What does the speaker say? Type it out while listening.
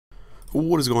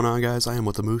What is going on, guys? I am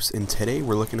with the Moose, and today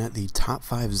we're looking at the top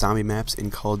 5 zombie maps in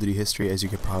Call of Duty history, as you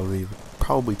could probably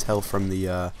tell from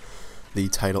the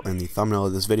title and the thumbnail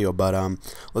of this video. But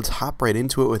let's hop right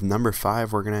into it with number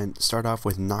 5. We're gonna start off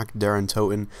with Nacht der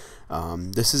Untoten.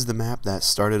 This is the map that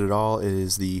started it all. It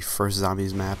is the first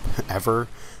zombies map ever.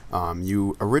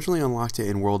 You originally unlocked it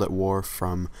in World at War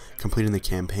from completing the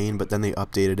campaign, but then they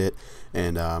updated it,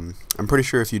 and I'm pretty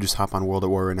sure if you just hop on World at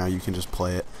War right now, you can just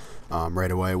play it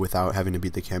right away without having to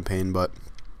beat the campaign. But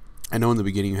I know in the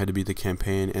beginning you had to beat the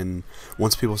campaign, and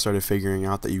once people started figuring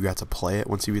out that you got to play it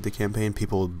once you beat the campaign,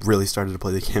 people really started to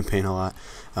play the campaign a lot.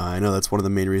 I know that's one of the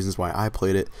main reasons why I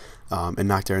played it. And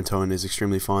Nacht der Untoten is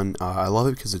extremely fun. I love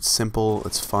it because it's simple,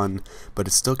 it's fun, but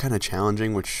it's still kind of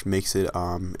challenging, which makes it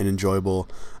an enjoyable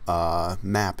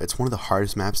map. It's one of the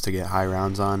hardest maps to get high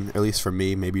rounds on, at least for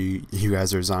me. Maybe you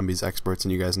guys are zombies experts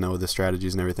and you guys know the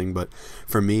strategies and everything, but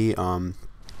for me,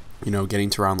 you know, getting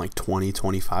to around like 20,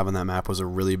 25 on that map was a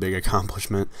really big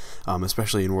accomplishment,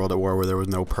 especially in World at War where there was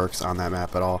no perks on that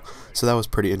map at all. So that was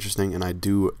pretty interesting, and I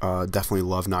do definitely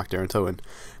love Nacht der Untoten.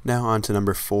 Now on to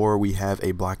number 4, we have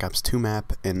a Black Ops 2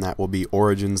 map, and that will be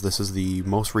Origins. This is the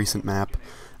most recent map,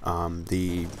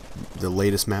 the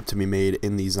latest map to be made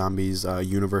in the zombies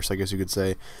universe, I guess you could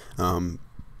say.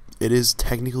 It is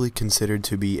technically considered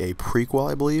to be a prequel,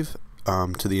 I believe,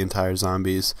 to the entire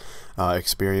zombies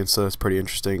experience, so that's pretty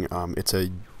interesting. It's a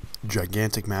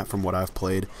gigantic map from what I've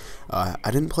played. I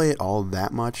didn't play it all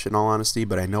that much, in all honesty,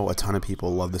 but I know a ton of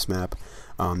people love this map.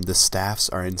 The staffs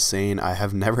are insane. I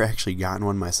have never actually gotten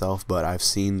one myself, but I've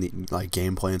seen the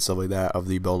gameplay and stuff like that of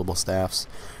the buildable staffs,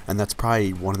 and that's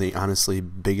probably one of the honestly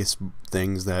biggest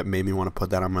things that made me want to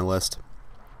put that on my list.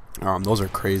 Those are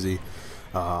crazy.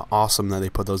 Awesome that they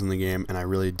put those in the game, and I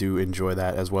really do enjoy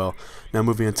that as well. Now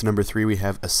moving on to number 3, we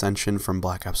have Ascension from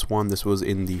Black Ops 1. This was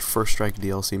in the First Strike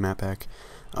DLC map pack.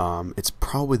 It's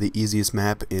probably the easiest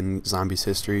map in zombies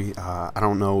history. I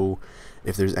don't know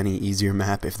if there's any easier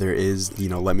map. If there is, you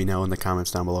know, let me know in the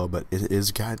comments down below, but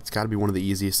it's got to be one of the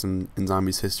easiest in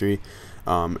zombies history.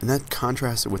 And that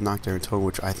contrasts it with Nacht der Untoten,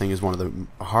 which I think is one of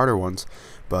the harder ones.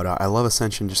 But I love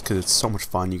Ascension just because it's so much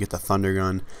fun. You get the thunder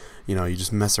gun, you know, you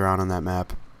just mess around on that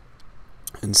map.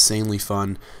 Insanely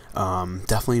fun.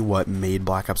 Definitely what made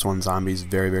Black Ops 1 Zombies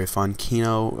very, very fun.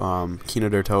 Kino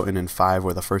der Toten and 5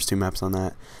 were the first 2 maps on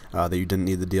that that you didn't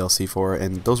need the DLC for,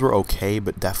 and those were okay,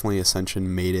 but definitely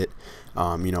Ascension made it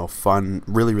you know, fun,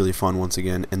 really, really fun once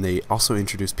again. And they also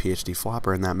introduced PhD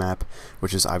Flopper in that map,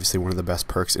 which is obviously one of the best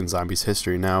perks in zombies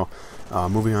history. Now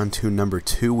moving on to number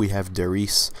 2, we have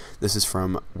Derice. This is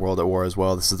from World at War as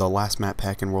well. This is the last map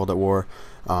pack in World at War.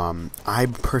 I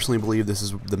personally believe this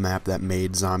is the map that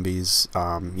made zombies,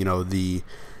 you know, the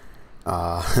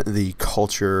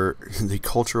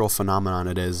cultural phenomenon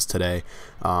it is today.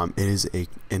 It is a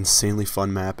insanely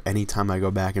fun map. Anytime I go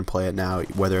back and play it now,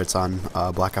 whether it's on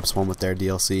Black Ops 1 with their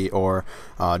DLC or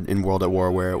in World at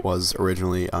War where it was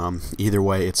originally, either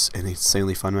way, it's an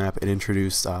insanely fun map. It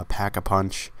introduced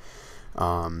Pack-a-Punch.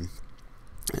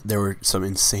 There were some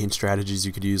insane strategies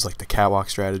you could use, like the catwalk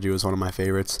strategy was one of my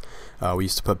favorites. We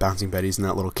used to put bouncing betties in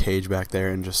that little cage back there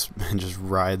and just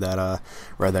ride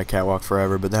that catwalk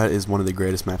forever. But that is one of the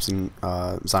greatest maps in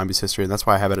zombies history, and that's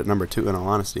why I have it at number 2, in all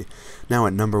honesty. Now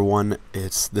at number 1,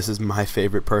 this is my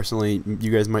favorite personally.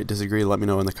 You guys might disagree, let me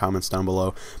know in the comments down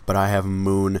below, but I have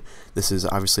Moon. This is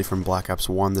obviously from Black Ops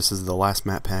 1. This is the last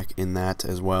map pack in that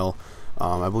as well.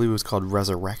 I believe it was called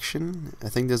Resurrection. I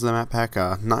think this is the map pack.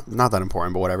 Not that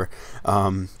important, but whatever.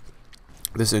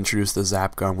 This introduced the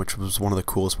Zap Gun, which was one of the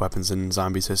coolest weapons in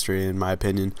zombies history, in my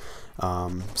opinion.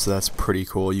 So that's pretty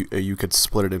cool. You could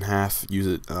split it in half, use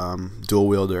it dual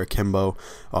wield or akimbo,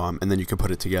 and then you could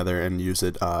put it together and use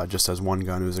it just as one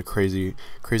gun. It was a crazy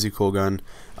cool gun.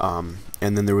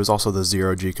 And then there was also the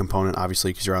 0G component,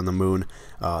 obviously, because you're on the moon.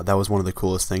 That was one of the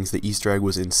coolest things. The Easter egg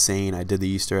was insane. I did the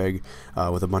Easter egg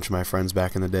with a bunch of my friends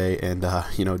back in the day, and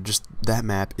you know, just that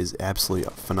map is absolutely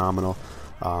phenomenal.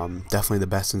 Definitely the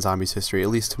best in zombies history, at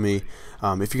least to me.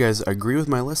 If you guys agree with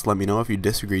my list, let me know. If you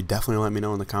disagree, definitely let me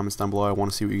know in the comments down below. I want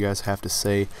to see what you guys have to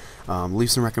say. Leave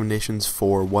some recommendations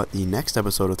for what the next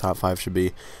episode of Top 5 should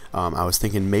be. I was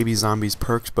thinking maybe zombies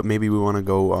perks, but maybe we want to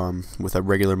go with a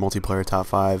regular multiplayer Top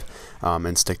 5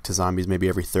 and stick to zombies maybe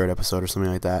every 3rd episode or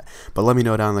something like that. But let me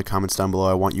know down in the comments down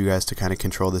below. I want you guys to kind of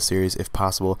control this series if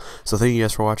possible. So thank you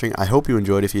guys for watching. I hope you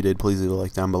enjoyed. If you did, please leave a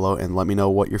like down below and let me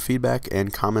know what your feedback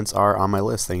and comments are on my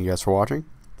list. Thank you guys for watching,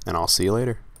 and I'll see you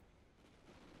later.